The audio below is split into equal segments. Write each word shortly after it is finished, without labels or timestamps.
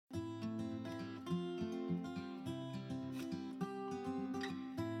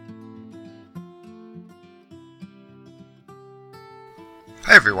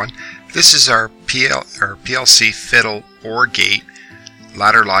Hi everyone, this is our PLC Fiddle OR Gate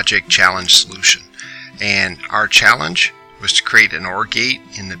ladder logic challenge solution, and our challenge was to create an OR gate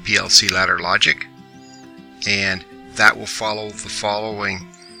in the PLC ladder logic, and that will follow the following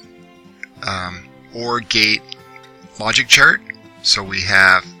OR gate logic chart. So we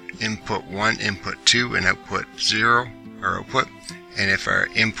have input 1, input 2, and output 0, our output. And if our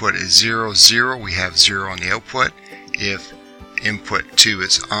input is 0, 0, we have 0 on the output. If input 2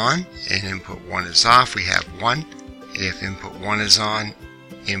 is on and input 1 is off, we have 1. If input 1 is on,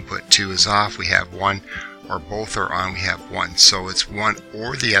 input 2 is off, we have 1. Or both are on, we have 1. So it's one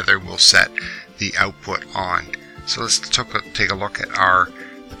or the other will set the output on. So let's take a look at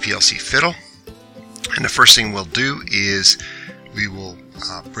the PLC Fiddle. And the first thing we'll do is we will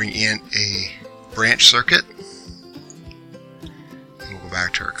bring in a branch circuit. And we'll go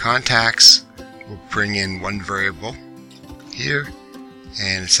back to our contacts. We'll bring in one variable here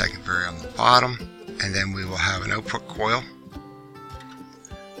and a second variable on the bottom, and then we will have an output coil.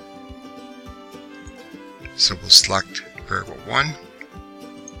 So we'll select variable 1,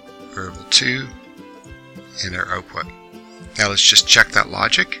 variable 2, and our output. Now let's just check that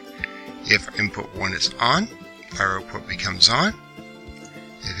logic. If input 1 is on, our output becomes on.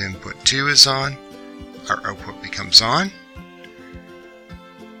 If input 2 is on, our output becomes on.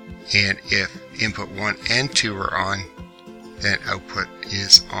 And if input 1 and 2 are on, then output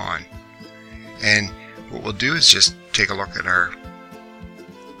is on. And what we'll do is just take a look at our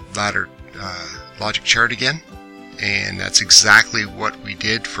ladder logic chart again, and that's exactly what we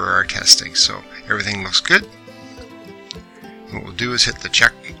did for our testing. So everything looks good. And what we'll do is hit the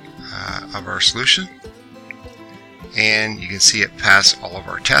check of our solution, and you can see it pass all of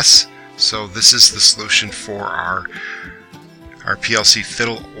our tests. So this is the solution for our PLC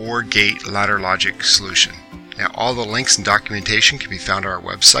Fiddle OR Gate ladder logic solution. Now, all the links and documentation can be found on our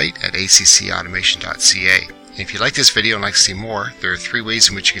website at accautomation.ca. And if you like this video and like to see more, there are 3 ways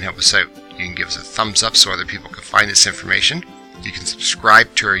in which you can help us out. You can give us a thumbs up so other people can find this information. You can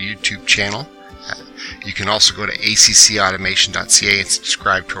subscribe to our YouTube channel. You can also go to accautomation.ca and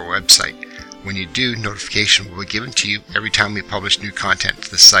subscribe to our website. When you do, notification will be given to you every time we publish new content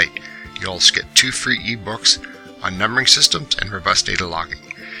to the site. You'll also get 2 free ebooks on numbering systems and robust data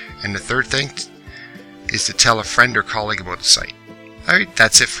logging. And the third thing is to tell a friend or colleague about the site. Alright,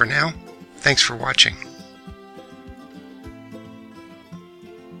 that's it for now. Thanks for watching.